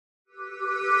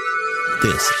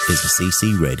This is the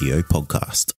CC Radio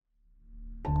Podcast.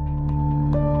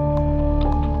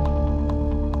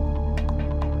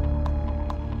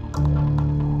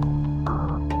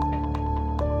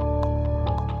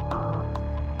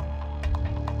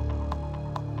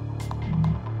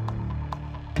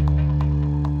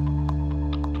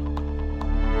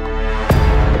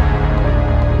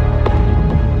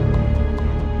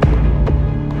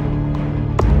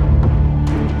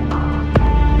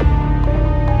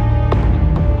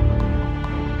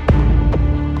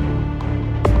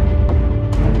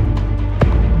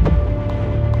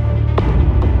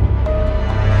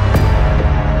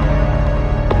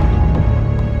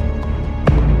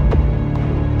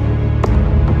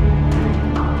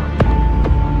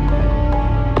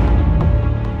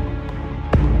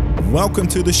 Welcome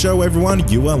to the show, everyone.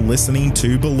 You are listening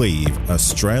to Believe,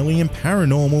 Australian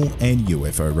Paranormal and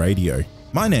UFO Radio.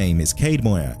 My name is Cade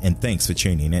Moyer, and thanks for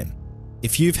tuning in.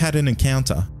 If you've had an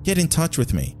encounter, get in touch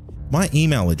with me. My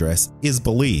email address is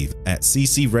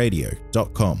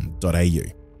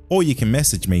believe@ccradio.com.au, or you can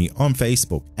message me on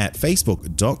Facebook at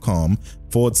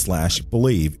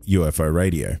facebook.com/Believe UFO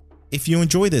Radio. If you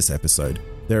enjoy this episode,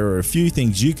 there are a few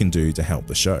things you can do to help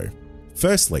the show.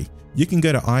 Firstly, you can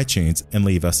go to iTunes and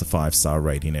leave us a 5-star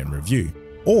rating and review.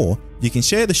 Or you can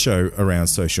share the show around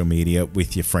social media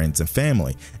with your friends and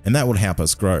family, and that would help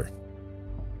us grow.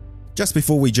 Just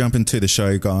before we jump into the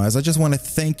show, guys, I just want to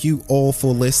thank you all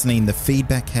for listening. The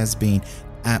feedback has been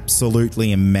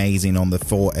absolutely amazing on the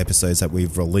 4 episodes that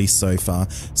we've released so far.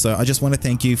 So I just want to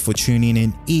thank you for tuning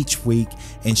in each week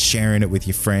and sharing it with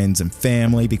your friends and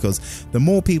family, because the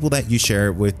more people that you share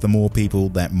it with, the more people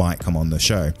that might come on the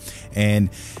show. And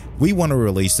we want to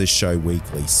release this show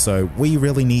weekly, so we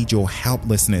really need your help,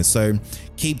 listeners. So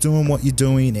keep doing what you're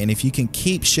doing, and if you can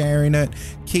keep sharing it,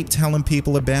 keep telling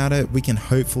people about it, we can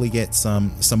hopefully get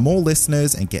some more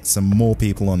listeners and get some more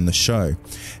people on the show.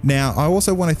 Now, I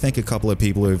also want to thank a couple of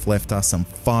people who've left us some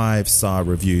 5-star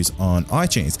reviews on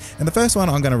iTunes. And the first one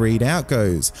I'm going to read out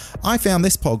goes, I found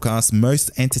this podcast most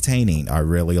entertaining. I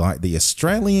really like the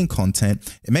Australian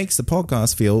content. It makes the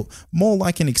podcast feel more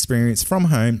like an experience from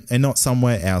home and not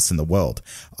somewhere else in the world.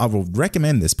 I will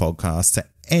recommend this podcast to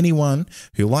anyone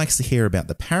who likes to hear about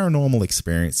the paranormal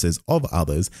experiences of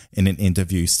others in an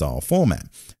interview style format.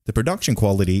 The production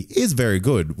quality is very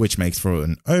good, which makes for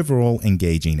an overall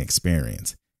engaging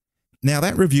experience. Now,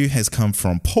 that review has come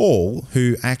from Paul,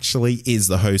 who actually is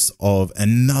the host of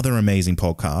another amazing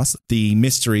podcast, the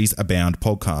Mysteries Abound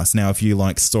podcast. Now, if you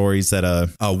like stories that are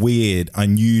weird,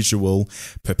 unusual,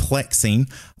 perplexing,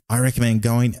 I recommend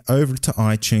going over to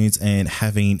iTunes and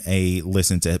having a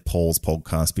listen to Paul's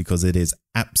podcast, because it is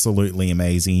absolutely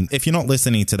amazing. If you're not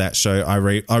listening to that show, I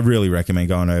really recommend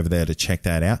going over there to check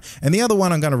that out. And the other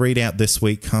one I'm going to read out this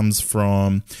week comes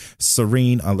from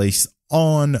Serene Elise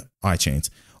on iTunes.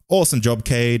 Awesome job,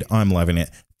 Cade. I'm loving it.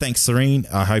 Thanks, Serene.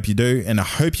 I hope you do. And I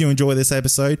hope you enjoy this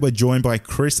episode. We're joined by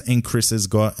Kris, and Kris has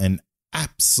got an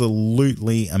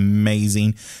absolutely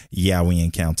amazing YOWIE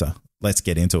encounter. Let's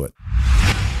get into it.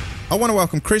 I want to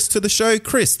welcome Kris to the show.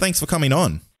 Kris, thanks for coming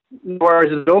on. No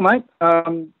worries at all, mate.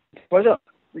 Pleasure.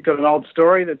 We've got an old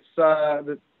story that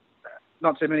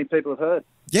not too many people have heard.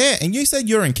 Yeah, and you said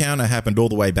your encounter happened all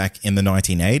the way back in the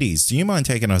 1980s. Do you mind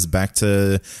taking us back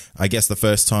to, I guess, the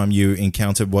first time you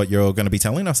encountered what you're going to be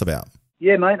telling us about?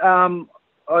 Yeah, mate. I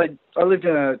lived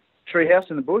in a treehouse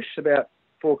in the bush about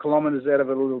 4 kilometres out of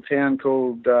a little town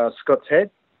called Scott's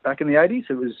Head back in the 80s.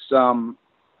 It was around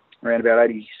about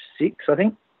 86, I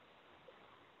think.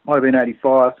 Might have been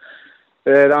 85,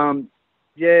 but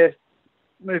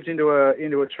moved into a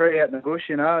tree out in the bush,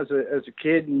 as a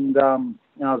kid, and I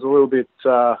was a little bit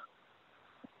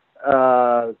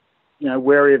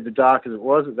wary of the dark as it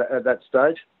was at that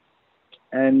stage.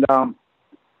 And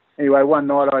anyway, one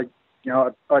night I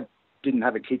didn't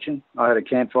have a kitchen. I had a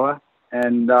campfire,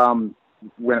 and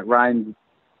when it rained,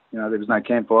 there was no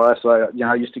campfire, so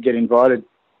I used to get invited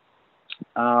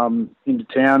into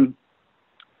town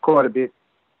quite a bit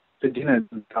for dinner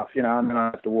and stuff, and then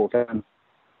I have to walk home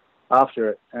after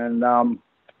it. And the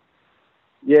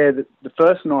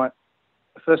first night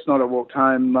I walked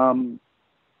home,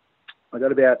 I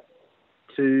got about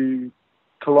 2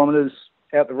 kilometres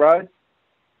out the road,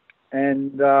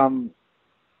 and it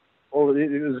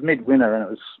was midwinter,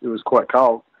 and it was quite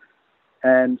cold.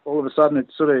 And all of a sudden, it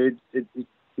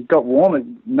got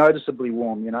warm, noticeably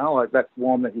warm, like that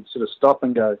warm that you'd sort of stop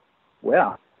and go,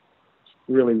 wow, it's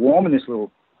really warm in this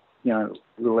little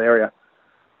area.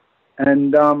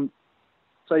 And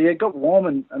so it got warm,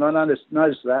 and I noticed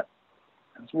that.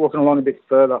 I was walking along a bit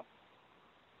further,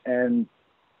 and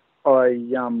I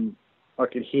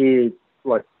could hear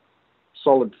like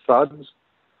solid thuds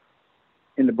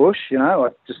in the bush, you know,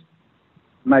 like just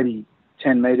maybe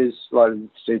 10 metres. Like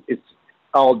it's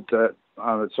old dirt.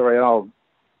 Old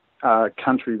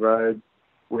country road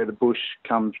where the bush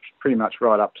comes pretty much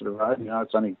right up to the road. You know,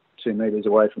 it's only 2 metres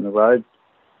away from the road.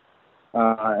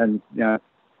 And, you know,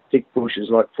 thick bush is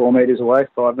like 4 metres away,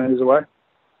 5 metres away.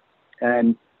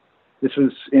 And this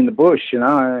was in the bush, you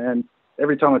know, and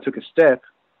every time I took a step,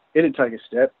 it'd take a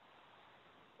step.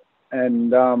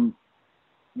 And,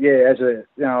 yeah,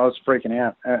 I was freaking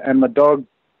out. And my dog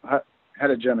had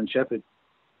a German Shepherd,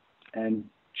 and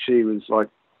she was, like,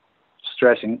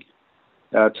 stressing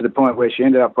to the point where she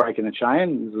ended up breaking the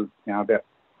chain. It was, you know, about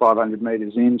 500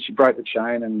 metres in. She broke the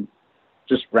chain and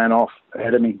just ran off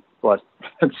ahead of me. Like,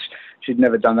 she'd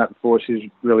never done that before. She was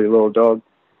really a little dog.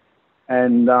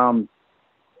 And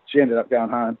she ended up going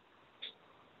home.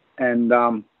 And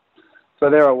so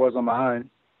there I was on my own.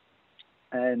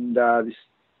 And this,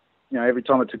 you know, every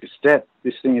time I took a step,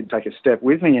 this thing would take a step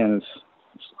with me, and it's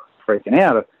freaking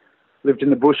out. I've lived in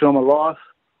the bush all my life,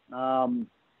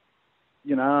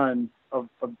 you know, and I've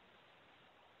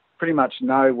pretty much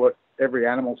know what every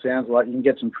animal sounds like. You can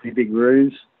get some pretty big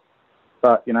roos,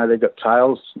 but, you know, they've got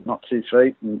tails, not 2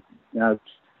 feet, and, you know,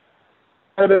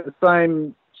 sounded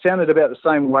about the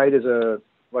same weight as a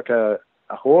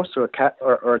horse or a cat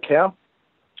or a cow.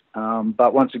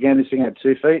 But once again, this thing had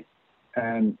 2 feet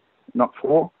and not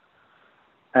 4.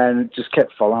 And it just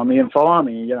kept following me,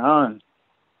 you know. And,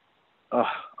 I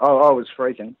was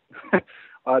freaking.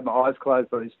 I had my eyes closed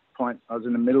by this point. I was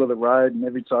in the middle of the road, and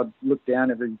every time I looked down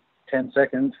every 10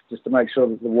 seconds just to make sure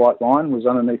that the white line was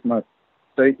underneath my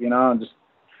feet, you know, and just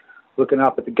looking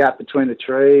up at the gap between the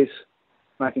trees,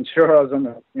 making sure I was in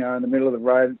the middle of the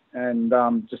road, and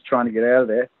just trying to get out of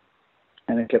there.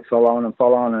 And it kept following, and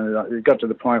it got to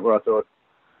the point where I thought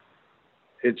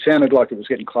it sounded like it was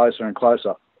getting closer and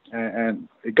closer. And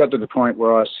it got to the point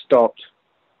where I stopped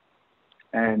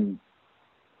and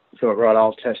thought, right,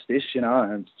 I'll test this, you know.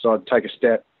 And so I'd take a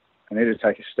step, and it'd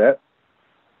take a step,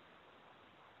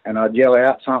 and I'd yell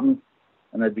out something,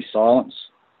 and there'd be silence.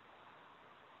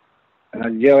 And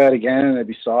I'd yell out again, and there'd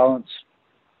be silence.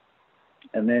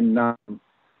 And then at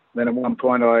one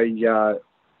point,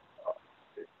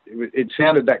 it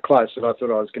sounded that close that I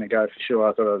thought I was going to go for sure.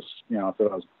 I thought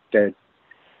I was dead.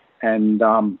 And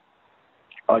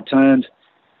I turned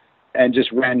and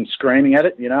just ran screaming at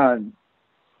it, you know. And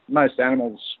most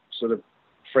animals sort of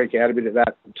freak out a bit at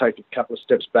that, take a couple of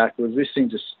steps backwards. This thing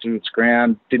just stood its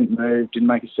ground, didn't move, didn't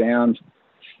make a sound,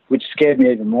 which scared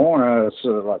me even more. And I was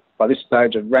sort of like, by this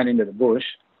stage, I ran into the bush,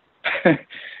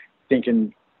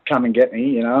 thinking, come and get me,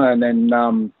 you know. And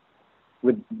then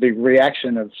with the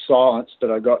reaction of silence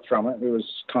that I got from it, it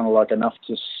was kind of like enough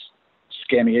to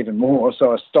scare me even more.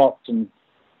 So I stopped and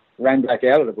ran back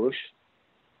out of the bush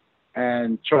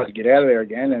and tried to get out of there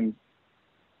again, and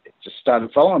it just started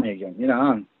following me again, you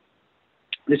know. And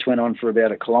this went on for about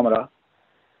 1 kilometre,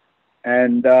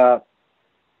 and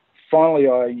finally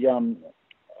I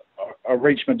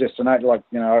reached my destination. Like,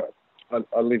 you know,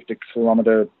 I lived 1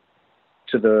 kilometre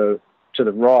to the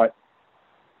right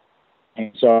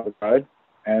hand side of the road,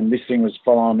 and this thing was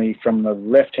following me from the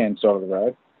left hand side of the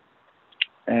road.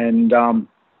 And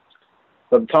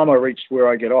by the time I reached where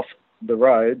I get off the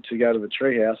road to go to the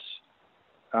treehouse,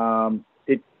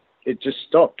 it just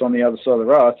stopped on the other side of the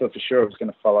road. I thought for sure it was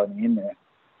going to follow me in there,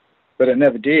 but it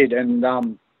never did. And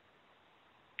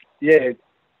yeah,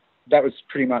 that was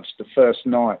pretty much the first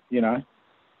night, you know,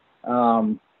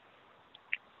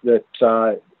 that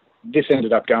this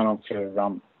ended up going on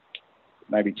for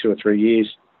maybe 2 or 3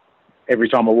 years. Every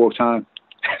time I walked home.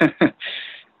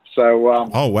 So.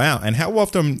 Oh wow! And how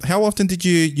often did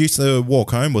you used to walk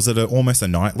home? Was it almost a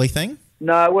nightly thing?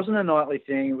 No, it wasn't a nightly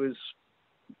thing. It was,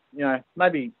 you know,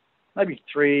 maybe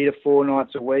 3 to 4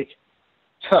 nights a week.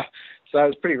 So it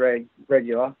was pretty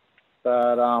regular.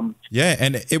 But yeah,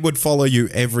 and it would follow you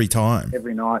every time.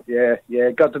 Every night, yeah.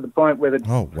 It got to the point where the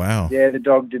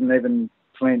dog didn't even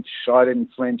flinch. I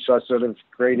didn't flinch. I sort of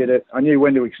greeted it. I knew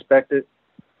when to expect it.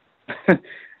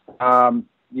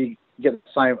 You get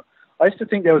the same. I used to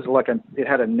think there was it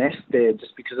had a nest there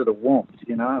just because of the warmth,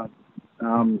 you know.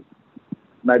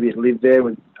 Maybe it lived there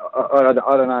with, I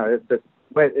don't know.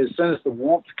 But as soon as the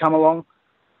warmth come along,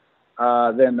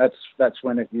 then that's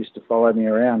when it used to follow me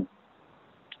around.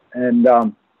 And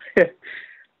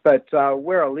but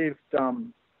where I lived,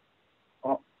 on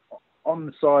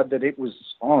the side that it was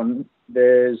on,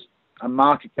 there's a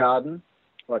market garden.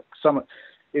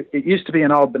 It used to be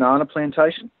an old banana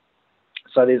plantation.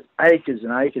 So there's acres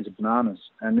and acres of bananas,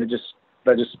 and they just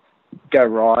go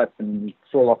ripe and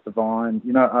fall off the vine,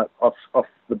 you know, off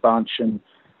the bunch. And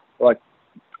like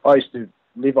I used to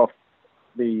live off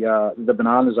the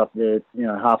bananas up there, you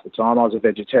know, half the time. I was a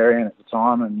vegetarian at the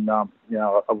time, and you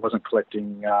know, I wasn't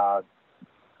collecting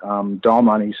dole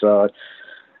money, so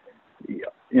you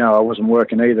know, I wasn't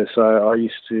working either. So I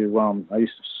used to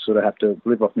sort of have to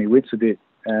live off my wits a bit.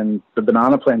 And the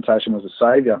banana plantation was a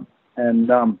saviour. And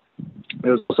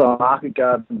there was also a market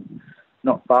garden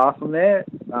not far from there.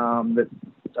 That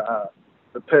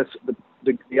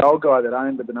the old guy that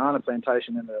owned the banana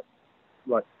plantation in the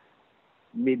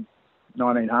mid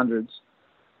 1900s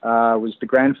was the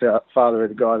grandfather of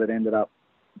the guy that ended up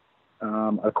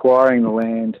acquiring the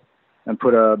land and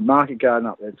put a market garden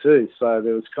up there too. So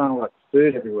there was kind of like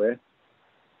food everywhere,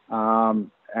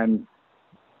 and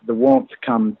the warmth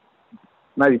come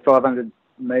maybe 500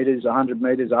 metres, 100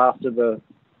 metres after the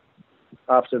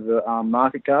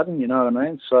market garden. You know what I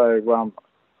mean? So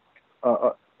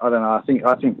I don't know. I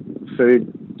think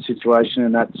food situation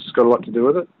and that's got a lot to do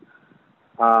with it.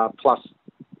 Plus,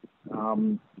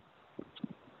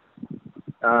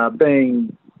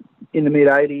 being in the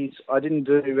mid-'80s, I didn't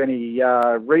do any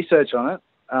research on it,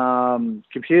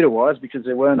 computer-wise, because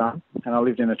there were none, and I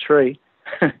lived in a tree.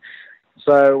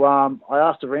 So I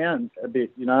asked around a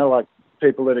bit, you know, like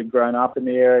people that had grown up in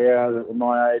the area that were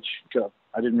my age.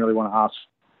 I didn't really want to ask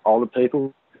older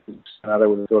people because they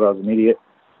would have thought I was an idiot.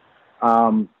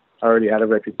 I already had a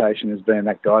reputation as being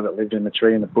that guy that lived in the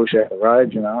tree in the bush out the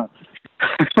road, you know.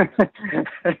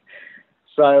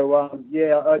 So,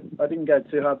 yeah, I didn't go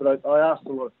too hard, but I asked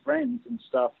a lot of friends and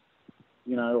stuff,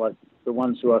 you know, like the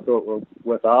ones who I thought were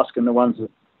worth asking, the ones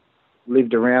that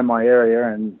lived around my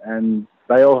area, and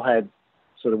they all had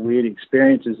sort of weird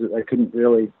experiences that they couldn't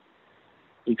really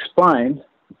explain.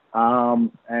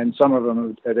 And some of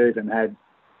them had even had,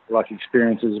 like,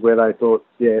 experiences where they thought,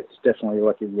 yeah, it's definitely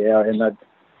like a yowie, and they'd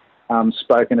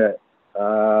spoken to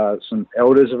some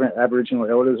elders, Aboriginal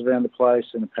elders around the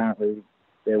place, and apparently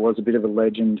there was a bit of a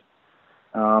legend.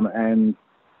 And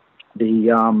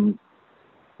the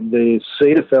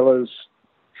cedar fellas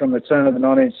from the turn of the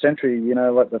 19th century, you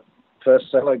know, like the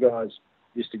first settler guys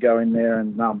used to go in there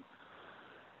and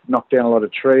knock down a lot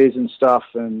of trees and stuff.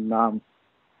 And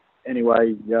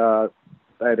anyway, they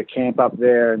had a camp up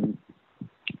there, and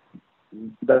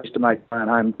they used to make their own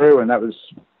home brew, and that was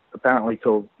apparently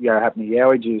called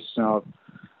Yowie juice. So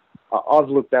I've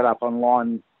looked that up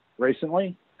online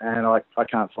recently, and I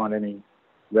can't find any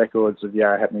records of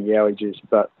Yowie juice.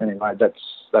 But anyway, that's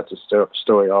a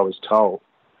story I was told.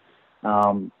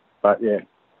 But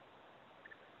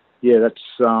yeah,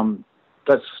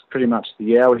 that's pretty much the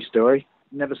Yowie story.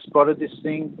 Never spotted this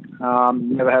thing.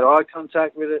 Never had eye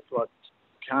contact with it. Like,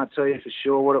 can't tell you for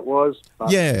sure what it was.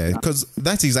 But, yeah, because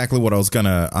that's exactly what I was going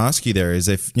to ask you there, is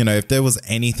if there was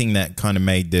anything that kind of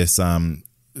made this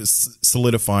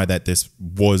solidify that this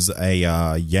was a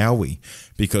Yowie.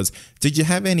 Because did you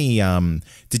have any,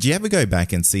 did you ever go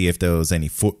back and see if there was any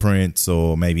footprints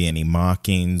or maybe any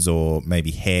markings or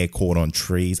maybe hair caught on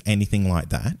trees, anything like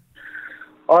that?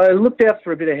 I looked out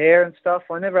for a bit of hair and stuff.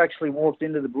 I never actually walked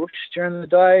into the bush during the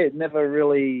day. It never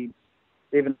really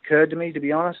even occurred to me, to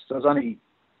be honest. I was only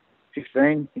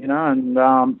 15, you know, and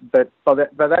but by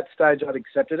that stage I'd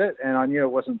accepted it, and I knew it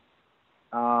wasn't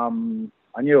going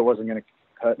to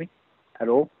hurt me at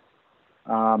all.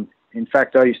 In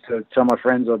fact, I used to tell my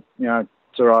friends,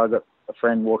 it's all right, I've got a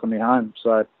friend walking me home.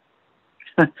 So,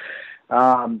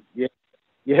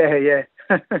 yeah.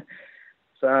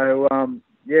 So,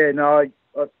 no,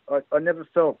 I never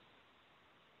felt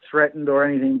threatened or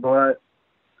anything by it.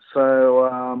 So,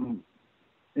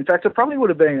 in fact, it probably would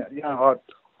have been,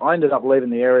 I ended up leaving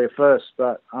the area first,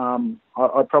 but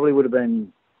I probably would have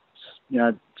been,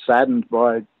 saddened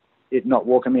by it not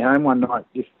walking me home one night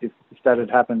if that had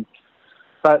happened.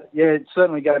 But, yeah, it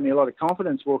certainly gave me a lot of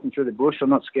confidence walking through the bush. I'm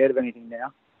not scared of anything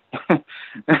now.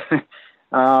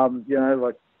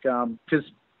 Because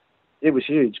it was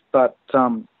huge. But,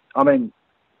 I mean,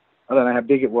 I don't know how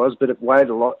big it was, but it weighed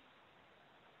a lot.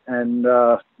 And,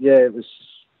 it was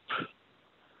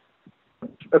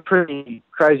a pretty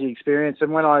crazy experience.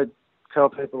 And when I tell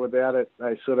people about it,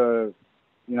 they sort of,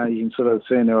 you can sort of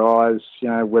see in their eyes,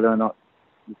 whether or not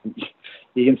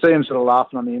you can see them sort of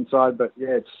laughing on the inside. But yeah,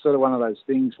 it's sort of one of those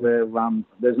things where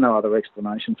there's no other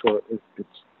explanation for it.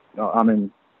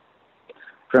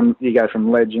 You go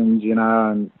from legends,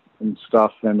 and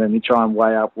stuff, and then you try and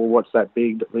weigh up, well, what's that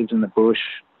big that lives in the bush?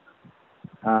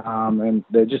 And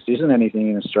there just isn't anything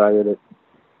in Australia that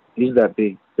is that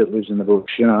big that lives in the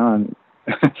bush, and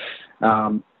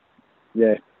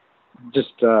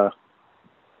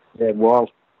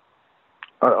wild.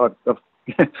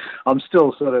 I'm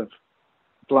still sort of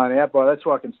blown out by it. That's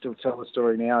why I can still tell the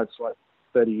story now. It's like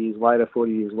 30 years later,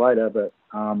 40 years later, but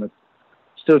it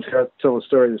still tell the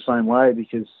story the same way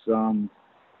because,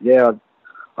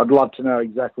 I'd love to know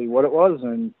exactly what it was.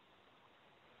 And,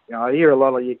 I hear a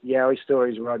lot of Yowie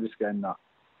stories where I just go, no,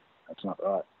 that's not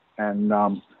right. And,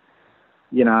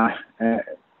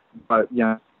 but,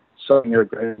 something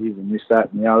aggressive and this,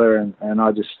 that, and the other. And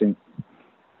I just think,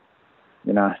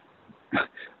 maybe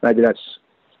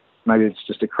it's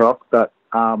just a crock. But,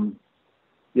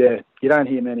 you don't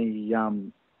hear many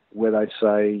where they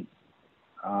say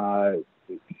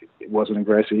it wasn't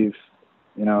aggressive,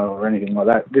 or anything like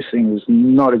that. This thing was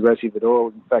not aggressive at all.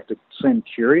 In fact, it seemed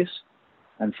curious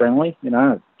and friendly.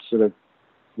 It sort of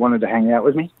wanted to hang out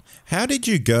with me. How did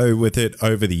you go with it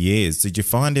over the years? Did you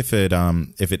find if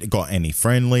it got any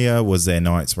friendlier? Was there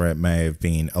nights where it may have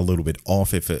been a little bit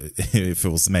off? If it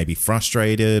was maybe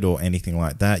frustrated or anything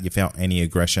like that? You felt any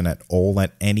aggression at all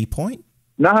at any point?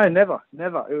 No, never.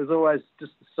 It was always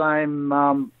just the same.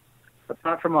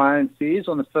 Apart from my own fears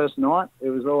on the first night, it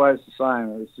was always the same.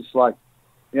 It was just like,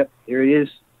 yep, here he is.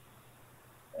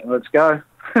 Let's go.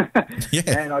 Yeah.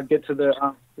 And I'd get to the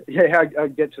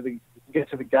I'd get to the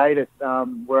gate at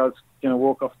where I was going to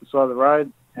walk off the side of the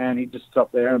road, and he'd just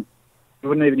stop there, and you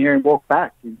wouldn't even hear him walk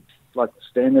back. He'd like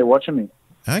stand there watching me.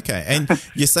 Okay, and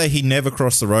you say he never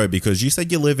crossed the road because you said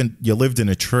you lived in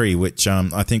a tree, which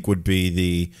I think would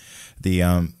be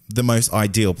the most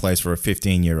ideal place for a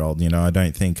 15-year-old. I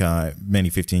don't think many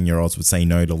 15-year-olds would say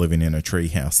no to living in a tree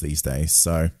house these days.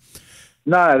 So,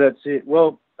 no, that's it.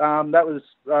 Well, that was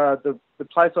the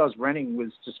place I was renting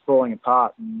was just falling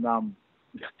apart, and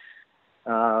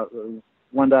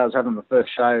one day I was having my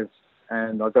first shave,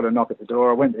 and I got a knock at the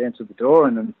door. I went to answer the door,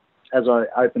 and then as I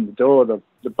opened the door, the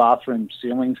bathroom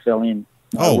ceiling fell in.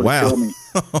 Oh, wow. Killed me.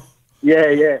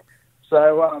 Yeah.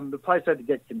 So the place had to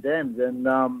get condemned, and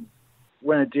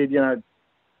when it did, there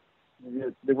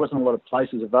wasn't a lot of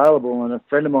places available, and a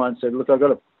friend of mine said, look, I've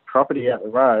got a property out the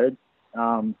road.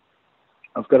 I've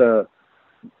got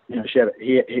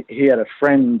he had a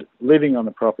friend living on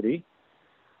the property,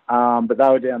 but they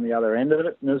were down the other end of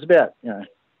it, and it was about,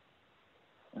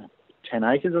 10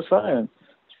 acres or so, and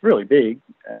it's really big.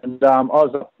 And I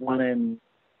was up one end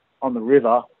on the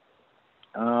river,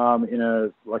 in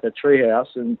a tree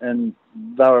house, and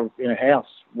they were in a house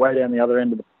way down the other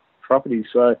end of the property.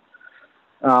 So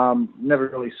never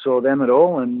really saw them at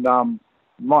all. And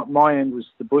my end was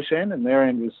the bush end, and their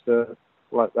end was the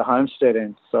homestead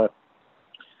end. So,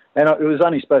 and it was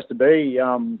only supposed to be,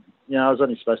 I was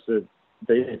only supposed to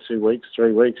be there 2 weeks,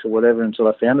 3 weeks, or whatever until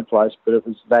I found a place. But it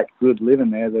was that good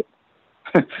living there that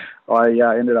I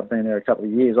ended up being there a couple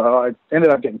of years. I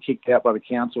ended up getting kicked out by the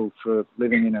council for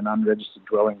living in an unregistered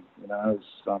dwelling. That's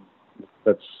how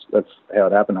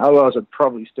it happened. Otherwise, I'd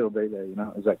probably still be there.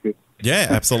 Is that good? Yeah,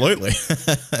 absolutely.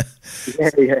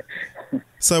 Yeah.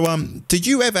 So, did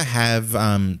you ever have?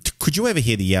 Could you ever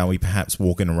hear the Yowie perhaps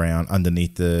walking around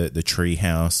underneath the tree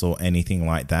house or anything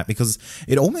like that? Because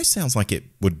it almost sounds like it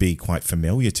would be quite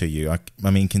familiar to you.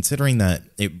 I mean, considering that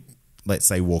it, let's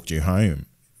say, walked you home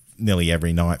nearly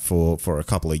every night for a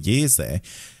couple of years there,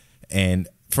 and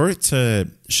for it to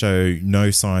show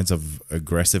no signs of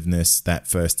aggressiveness that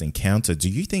first encounter, do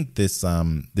you think this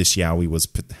Yowie was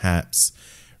perhaps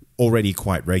already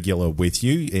quite regular with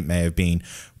you? It may have been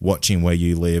watching where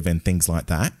you live and things like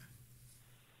that.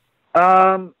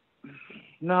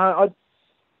 No,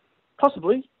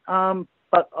 possibly, but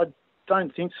I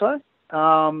don't think so.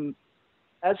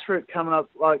 As for it coming up,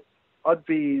 I'd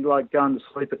be going to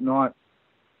sleep at night,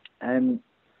 and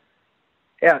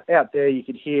out there you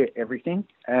could hear everything,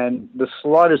 and the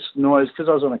slightest noise, because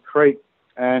I was on a creek,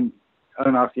 and I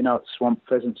don't know if you know what swamp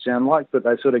pheasants sound like, but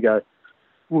they sort of go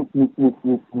whoop, whoop, whoop,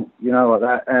 whoop, whoop, like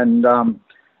that. And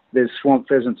there's swamp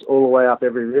pheasants all the way up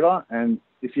every river, and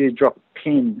if you drop a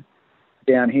pin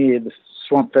down here, the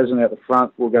swamp pheasant out the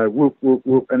front will go whoop, whoop,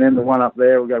 whoop, and then the one up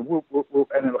there will go whoop, whoop,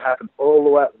 whoop, and it'll happen all the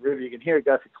way up the river. You can hear it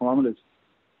go for kilometres.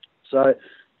 So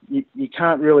you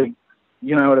can't really,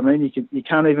 you know what I mean? You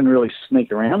can't even really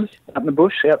sneak around up in the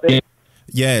bush out there.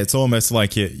 Yeah, it's almost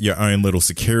like your own little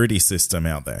security system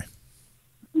out there.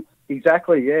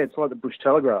 Exactly, yeah. It's like the bush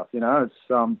telegraph, It's,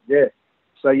 yeah.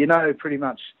 So, pretty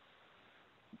much,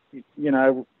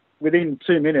 within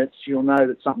 2 minutes, you'll know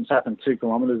that something's happened 2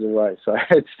 kilometres away. So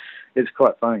it's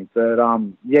quite funny. But,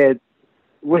 yeah,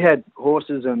 we had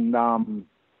horses and,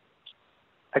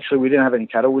 actually we didn't have any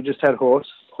cattle. We just had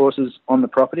horses on the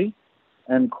property.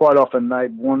 And quite often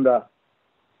they'd wander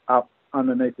up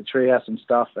underneath the treehouse and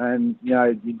stuff, and,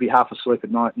 you'd be half asleep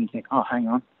at night and you'd think, oh, hang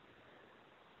on.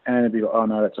 And it'd be like, oh,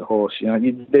 no, that's a horse.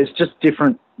 There's just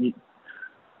different,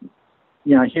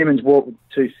 humans walk with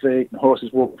 2 feet and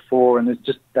horses walk with 4, and there's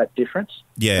just that difference.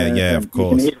 Yeah, And of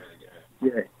course.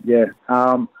 Yeah.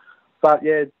 But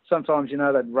yeah, sometimes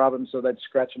they'd rub them so they'd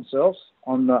scratch themselves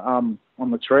on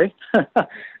the tree,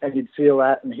 and you'd feel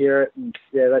that and hear it, and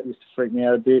yeah, that used to freak me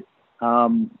out a bit.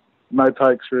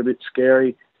 Mopokes were a bit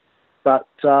scary, but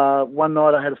one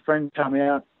night I had a friend come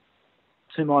out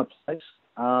to my place,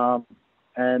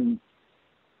 and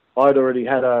I'd already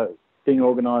had a thing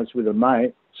organised with a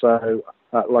mate, so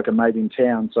like a mate in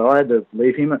town, so I had to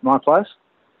leave him at my place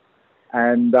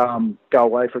and go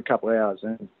away for a couple of hours.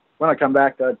 And when I come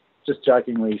back, I just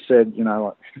jokingly said,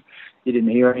 like, you didn't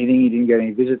hear anything, you didn't get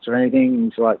any visits or anything.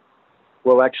 And he's like,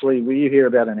 well, actually, were you here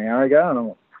about an hour ago? And I'm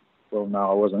like, well,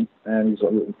 no, I wasn't. And he's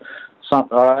like,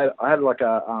 I had like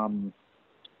a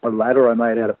ladder I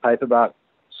made out of paperbark,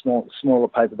 smaller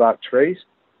paperbark trees.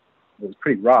 It was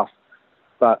pretty rough,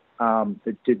 but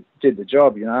it did the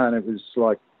job, and it was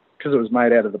like, because it was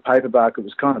made out of the paperbark, it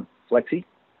was kind of flexy.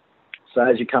 So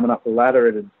as you're coming up the ladder,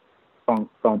 it'd bonk,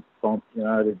 bonk, bonk,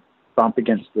 it'd bump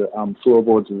against the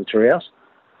floorboards of the treehouse.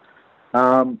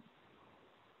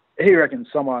 He reckons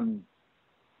someone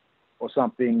or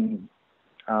something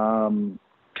come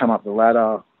up the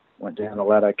ladder, went down the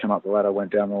ladder, come up the ladder,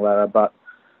 went down the ladder. But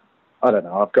I don't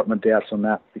know. I've got my doubts on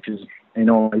that because in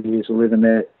all my years of living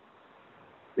there,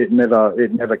 it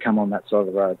never come on that side of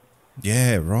the road.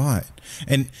 Yeah, right.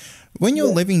 And when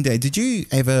you're living there, did you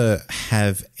ever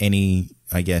have any,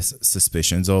 I guess,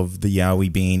 suspicions of the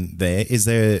Yowie being there? Is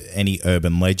there any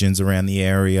urban legends around the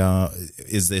area?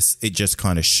 It just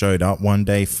kind of showed up one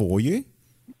day for you?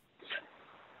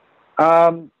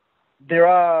 There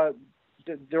are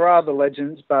the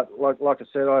legends, but like I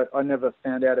said, I never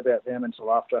found out about them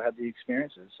until after I had the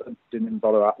experiences. I didn't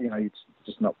bother up. It's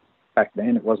just not back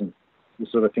then. It wasn't the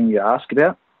sort of thing you ask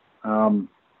about.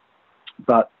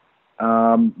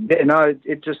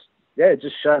 It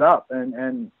just showed up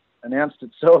and announced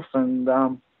itself,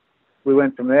 and we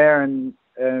went from there. And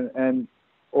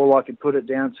all I could put it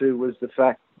down to was the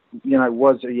fact,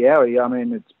 was a Yowie. I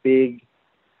mean, it's big.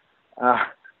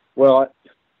 Well, I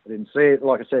didn't see it.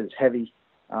 Like I said, it's heavy.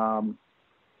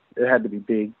 It had to be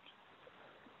big.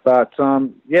 But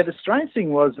the strange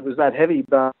thing was it was that heavy,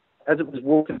 but as it was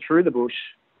walking through the bush,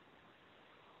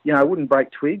 it wouldn't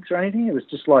break twigs or anything. It was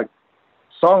just like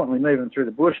silently moving through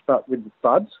the bush, but with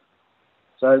buds.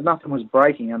 So nothing was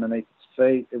breaking underneath its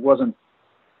feet. It wasn't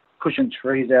pushing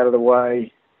trees out of the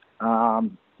way.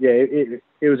 It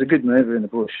was a good mover in the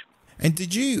bush. And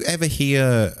did you ever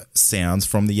hear sounds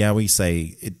from the Yowie,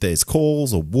 say there's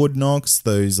calls or wood knocks,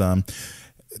 those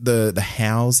the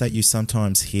howls that you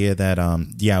sometimes hear that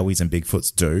Yowies and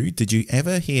Bigfoots do? Did you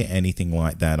ever hear anything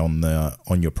like that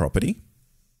on your property?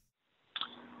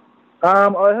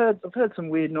 I've heard some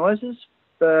weird noises,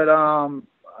 but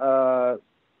I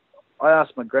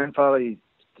asked my grandfather. He's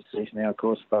deceased now, of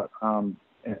course, but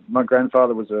my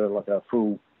grandfather was a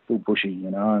full bushy,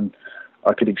 and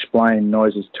I could explain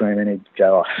noises to him, and he'd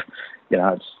go,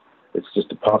 it's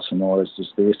just a possum, or it's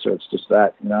just this, or it's just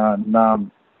that,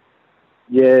 And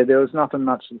there was nothing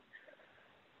much.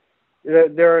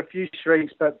 There are a few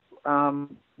shrieks, but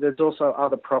there's also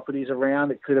other properties around.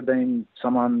 It could have been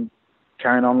someone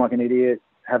carrying on like an idiot,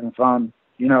 having fun.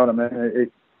 You know what I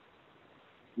mean?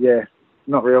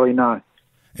 Not really, no.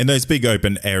 In those big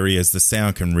open areas, the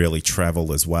sound can really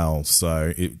travel as well,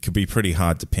 so it could be pretty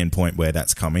hard to pinpoint where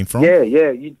that's coming from. Yeah.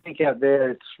 You'd think out there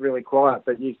it's really quiet,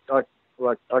 but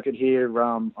I could hear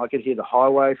the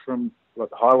highway from. The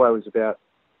highway was about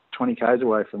 20 k's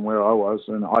away from where I was,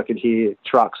 and I could hear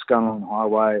trucks going on the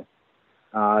highway.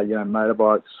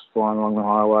 Motorbikes flying along the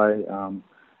highway.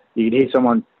 You could hear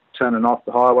someone turning off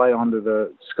the highway onto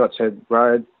the Scott's Head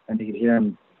Road, and you could hear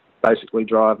them basically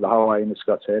drive the whole way into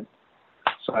Scott's Head.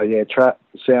 So yeah, the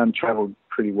sound travelled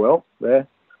pretty well there.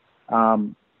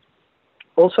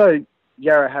 Also,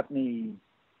 Yarrahapney,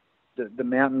 the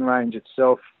mountain range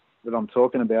itself that I'm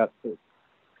talking about,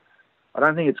 I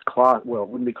don't think it's classed. Well, it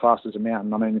wouldn't be classed as a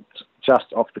mountain. I mean, it's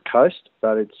just off the coast,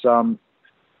 but it's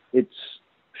if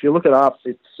you look it up,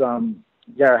 it's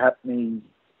Yarrahapney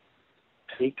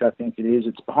Peak, I think it is.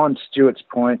 It's behind Stewart's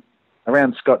Point,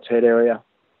 around Scott's Head area,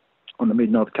 on the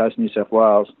mid-north coast of New South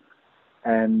Wales.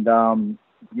 And I'm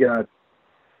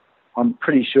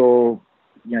pretty sure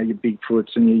your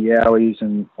Bigfoots and your Yowies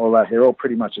and all that, they're all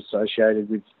pretty much associated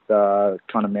with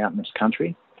kind of mountainous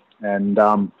country. And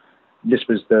this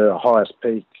was the highest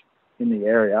peak in the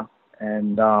area,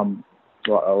 and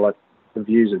the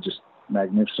views are just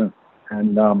magnificent.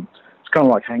 And it's kind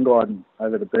of like hang gliding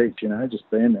over the beach, just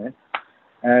being there.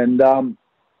 And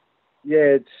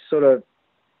it's sort of,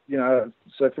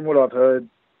 so from what I've heard,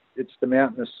 it's the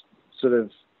mountainous sort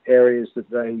of areas that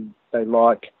they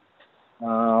like.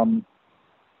 What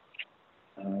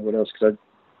else?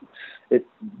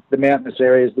 The mountainous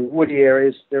areas, the woody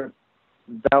areas, there are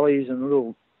valleys and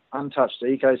little untouched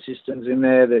ecosystems in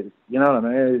there that, you know what I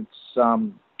mean? It's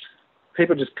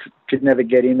people just could never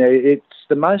get in there. I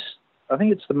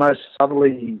think it's the most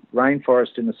southerly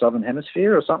rainforest in the southern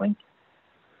hemisphere or something.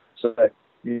 So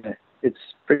yeah, it's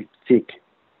pretty thick,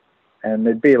 and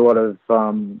there'd be a lot of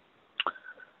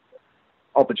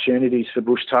opportunities for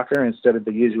bush tucker instead of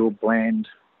the usual bland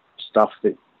stuff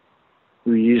that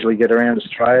we usually get around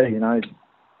Australia. You know,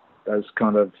 those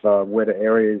kind of wetter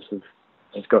areas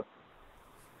have got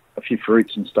a few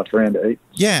fruits and stuff around to eat.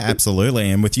 Yeah, absolutely.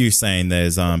 And with you saying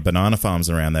there's banana farms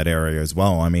around that area as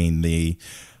well, I mean,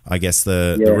 I guess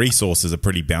the resources are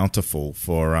pretty bountiful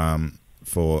for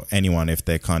anyone if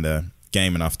they're kind of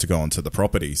game enough to go onto the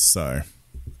properties. So,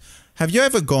 have you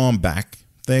ever gone back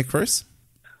there, Kris?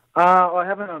 I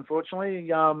haven't, unfortunately.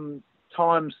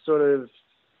 Time sort of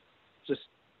just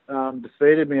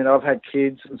defeated me, and I've had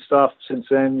kids and stuff since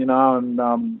then, you know,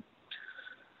 and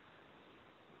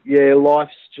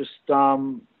life's just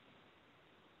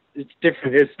it's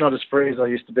different. It's not as free as I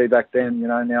used to be back then, you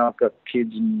know. Now I've got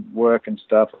kids and work and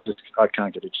stuff. I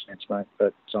can't get a chance, mate.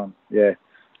 But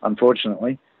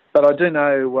unfortunately. But I do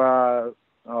know.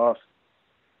 I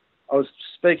was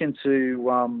speaking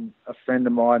to a friend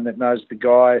of mine that knows the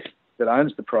guy that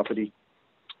owns the property,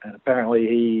 and apparently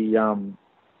he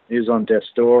was on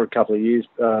death's door a couple of years,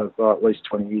 at least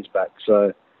 20 years back.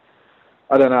 So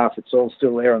I don't know if it's all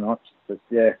still there or not.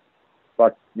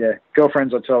 But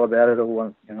girlfriends I tell about it all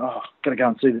want, you know, gotta go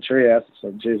and see the treehouse. It's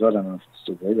like, geez, I don't know if it's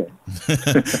still there.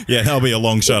 Yeah, that'll be a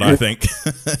long shot, I think.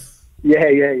 Yeah.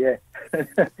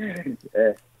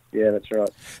 Yeah, that's right.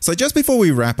 So just before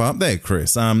we wrap up there,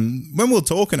 Kris, when we were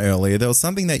talking earlier, there was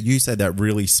something that you said that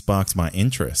really sparked my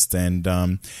interest. And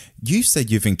you said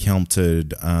you've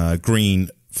encountered green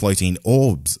floating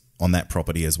orbs on that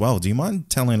property as well. Do you mind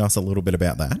telling us a little bit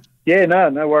about that? Yeah,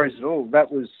 no worries at all.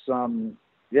 That was, it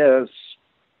was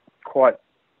quite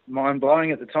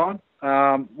mind-blowing at the time.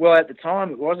 Well, at the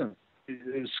time it wasn't.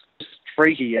 It was just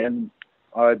freaky, and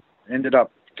I ended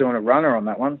up doing a runner on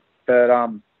that one. But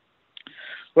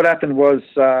what happened was,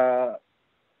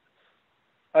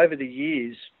 over the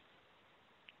years,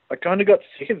 I kind of got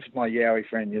sick of my Yowie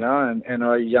friend, you know, and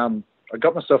I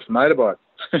got myself a motorbike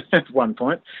at one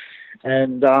point,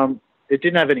 and it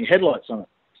didn't have any headlights on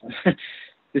it.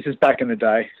 This is back in the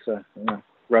day, so you know,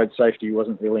 road safety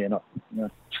wasn't really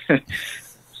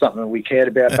something we cared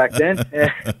about back then.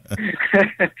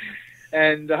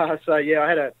 And I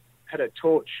had a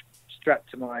torch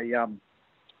strapped to my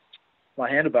my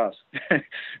handlebars,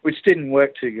 which didn't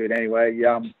work too good anyway.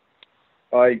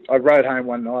 I rode home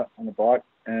one night on the bike,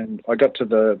 and I got to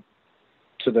the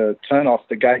turn off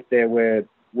the gate there where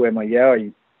my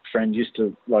Yowie friend used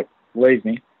to like leave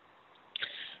me,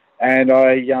 and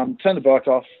I turned the bike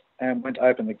off and went to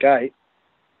open the gate.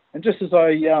 And just as I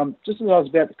was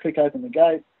about to click open the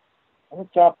gate, I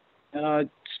looked up and I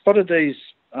spotted these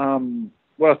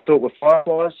what I thought were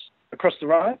fireflies across the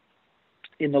road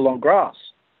in the long grass.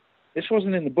 This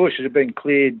wasn't in the bush; it had been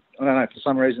cleared. I don't know, for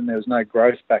some reason there was no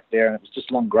growth back there, and it was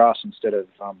just long grass instead of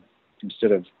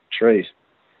trees.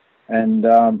 And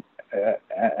the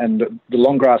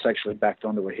long grass actually backed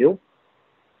onto a hill.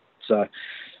 So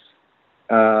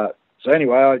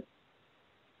anyway,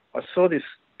 I saw this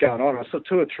going on. I saw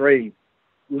 2 or 3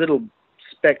 little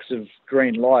specks of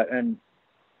green light, and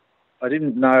I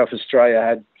didn't know if Australia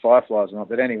had fireflies or not.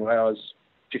 But anyway, I was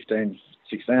 15,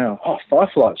 16. Oh,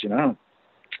 fireflies, you know.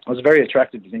 I was very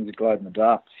attracted to things that glowed in the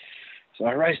dark. So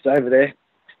I raced over there,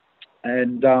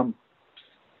 and I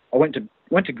went to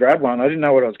grab one. I didn't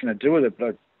know what I was going to do with it, but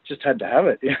I just had to have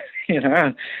it, you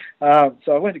know.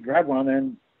 So I went to grab one,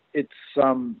 and it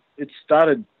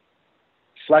started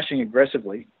flashing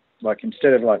aggressively. Like,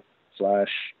 instead of like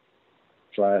flash,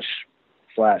 flash,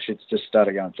 flash, it just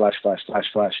started going flash, flash, flash,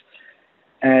 flash.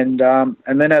 And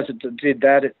then as it did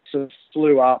that, it sort of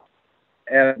flew up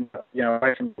out, you know,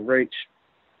 away from the reach,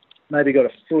 maybe got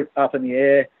a foot up in the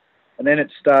air, and then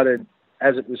it started,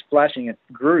 as it was flashing, it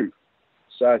grew.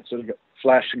 So it sort of got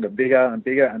flashed and got bigger and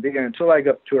bigger and bigger until they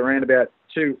got to around about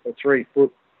 2 or 3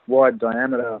 foot wide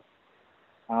diameter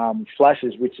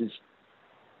flashes, which is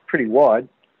pretty wide.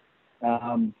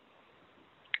 We're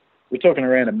talking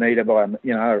around a metre by,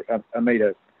 you know, a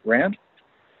metre round,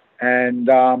 and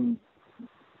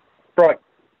bright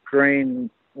green,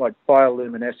 like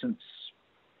bioluminescence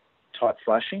type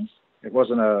flashing. It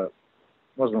wasn't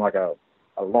like a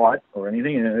light or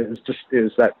anything. It was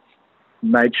that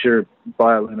nature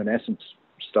bioluminescence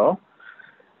style.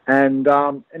 And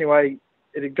anyway,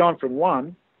 it had gone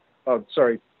from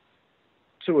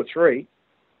two or three,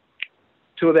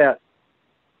 to about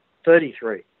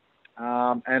 33.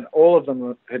 And all of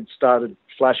them had started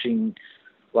flashing.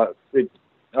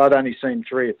 I'd only seen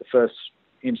 3 at the first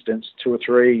instance, 2 or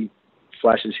 3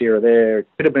 flashes here or there. It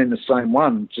could have been the same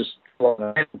one, just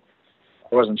I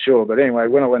wasn't sure. But anyway,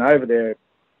 when I went over there,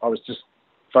 I was just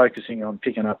focusing on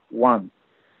picking up one.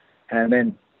 And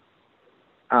then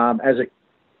as it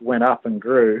went up and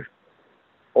grew,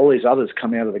 all these others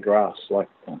come out of the grass,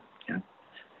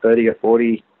 30 or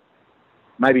 40,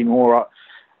 maybe more.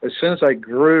 As soon as they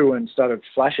grew and started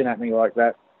flashing at me like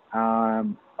that,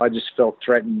 I just felt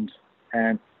threatened,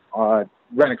 and I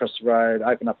ran across the road,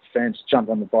 opened up the fence,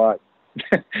 jumped on the bike,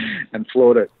 and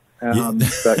floored it.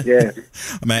 But yeah,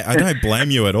 mate, I don't blame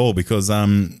you at all, because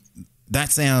that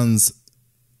sounds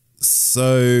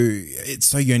it's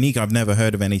so unique. I've never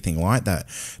heard of anything like that.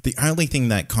 The only thing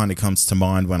that kind of comes to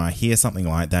mind when I hear something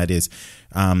like that is,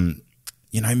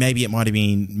 maybe it might have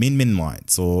been min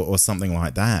lights or something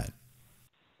like that.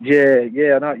 Yeah, I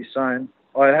know what you're saying.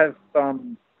 I have, I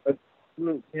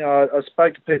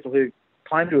spoke to people who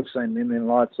claim to have seen min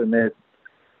lights, and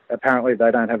apparently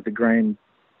they don't have the green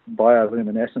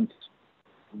bioluminescence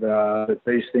that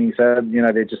these things have.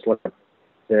 They're just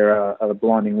they're a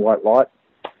blinding white light.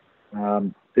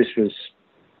 This was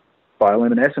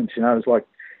bioluminescence. It's like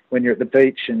when you're at the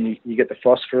beach and you get the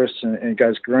phosphorus and it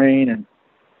goes green, and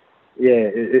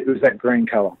it was that green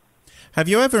colour. Have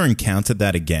you ever encountered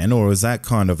that again, or is that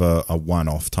kind of a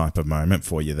one-off type of moment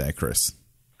for you there, Kris?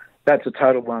 That's a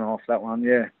total one-off, that one,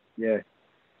 yeah.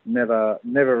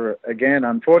 Never again,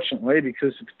 unfortunately,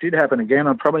 because if it did happen again,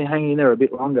 I'd probably hang in there a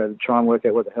bit longer to try and work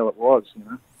out what the hell it was,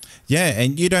 Yeah,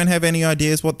 and you don't have any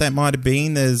ideas what that might have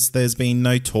been? There's been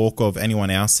no talk of anyone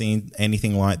else seeing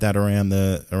anything like that around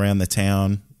the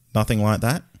town? Nothing like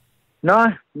that?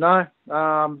 No.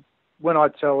 When I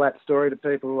tell that story to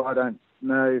people, I don't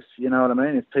know if you know what I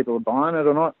mean, if people are buying it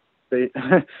or not. But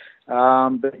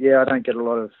yeah, I don't get a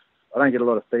lot of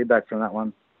feedback from that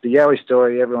one. The Yowie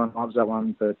story, everyone loves that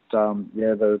one, but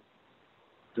the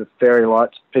fairy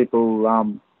lights, people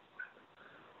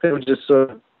just sort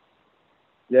of,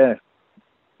 you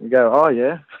go, oh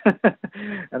yeah,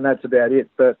 and that's about it.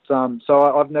 But so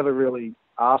I've never really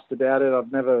asked about it.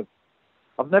 I've never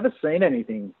seen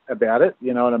anything about it.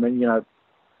 You know what I mean?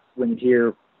 When you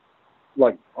hear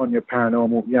on your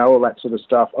paranormal, all that sort of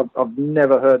stuff. I've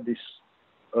never heard this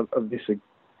of this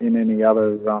in any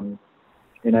other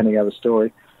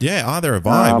story. Yeah, either have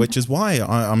I, which is why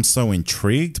I'm so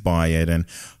intrigued by it. And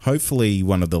hopefully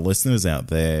one of the listeners out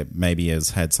there maybe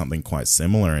has had something quite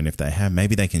similar. And if they have,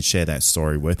 maybe they can share that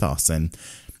story with us, and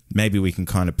maybe we can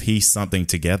kind of piece something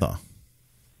together.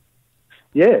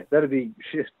 Yeah, that'd be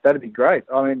great.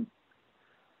 I mean,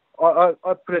 I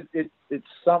put it's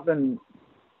something,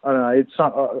 I don't know, it's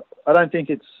not, I don't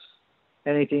think it's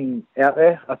anything out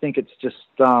there. I think it's just,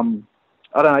 I don't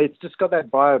know, it's just got that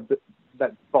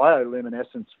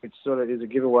bioluminescence, which sort of is a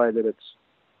giveaway that it's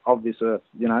of this earth,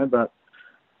 but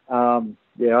I don't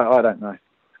know.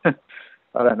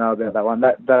 I don't know about that one.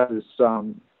 That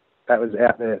was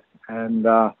out there, and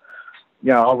I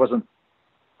wasn't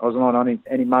on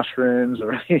any mushrooms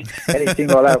or anything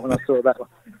like that when I saw that one.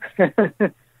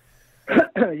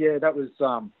 Yeah, that was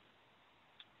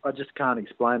I just can't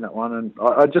explain that one, and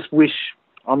I just wish,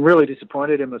 I'm really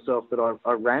disappointed in myself that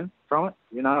I ran from it.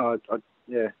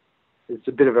 It's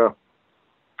a bit of a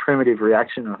primitive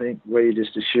reaction, I think, where you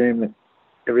just assume that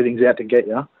everything's out to get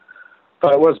you.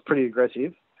 But it was pretty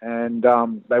aggressive, and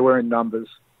they were in numbers,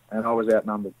 and I was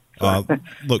outnumbered. So.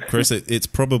 Look, Kris, it's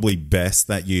probably best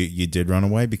that you did run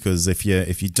away, because if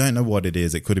you don't know what it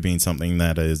is, it could have been something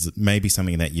that is maybe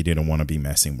something that you didn't want to be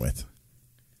messing with.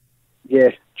 Yeah,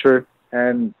 true.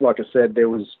 And like I said, there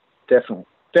was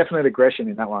definite aggression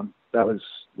in that one. That was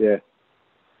a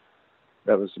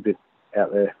bit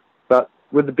out there. But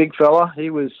with the big fella, he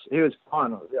was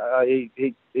fine. He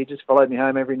just followed me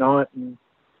home every night, and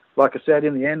like I said,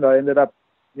 in the end, I ended up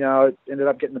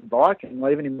getting the bike and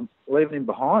leaving him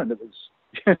behind. It was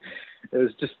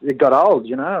it got old,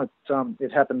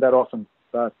 It happened that often.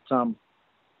 But the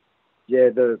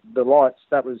lights,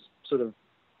 that was sort of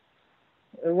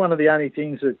one of the only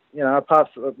things that, apart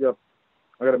from, I've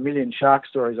got a million shark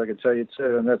stories I could tell you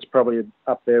too, and that's probably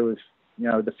up there with,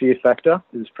 the fear factor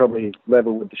is probably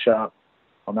level with the shark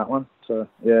on that one. So,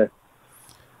 yeah.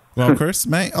 Well, Kris,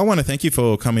 mate, I want to thank you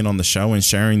for coming on the show and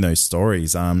sharing those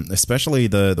stories, especially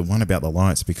the one about the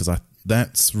lights, because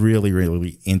that's really,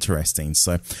 really interesting.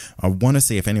 So I want to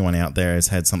see if anyone out there has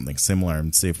had something similar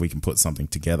and see if we can put something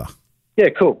together. Yeah,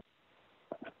 cool.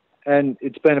 and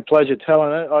it's been a pleasure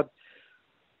telling it.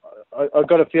 I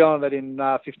got a feeling that in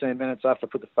 15 minutes after I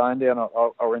put the phone down,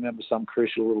 I'll remember some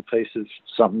crucial little piece of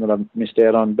something that I missed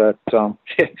out on. But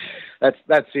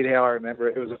that's it. How I remember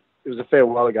it. It was a fair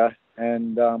while ago,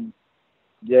 and I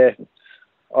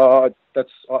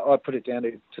put it down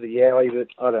to the Yowie, but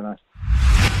I don't know.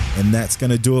 And that's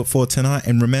going to do it for tonight.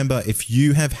 And remember, if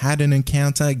you have had an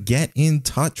encounter, get in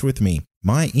touch with me.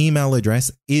 My email address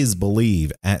is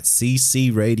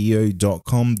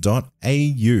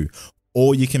believe@ccradio.com.au,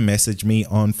 or you can message me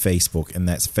on Facebook, and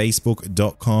that's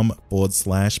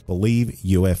facebook.com/Believe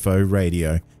UFO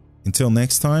Radio. Until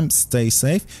next time, stay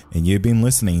safe, and you've been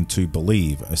listening to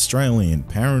Believe Australian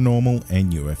Paranormal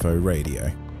and UFO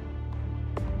Radio.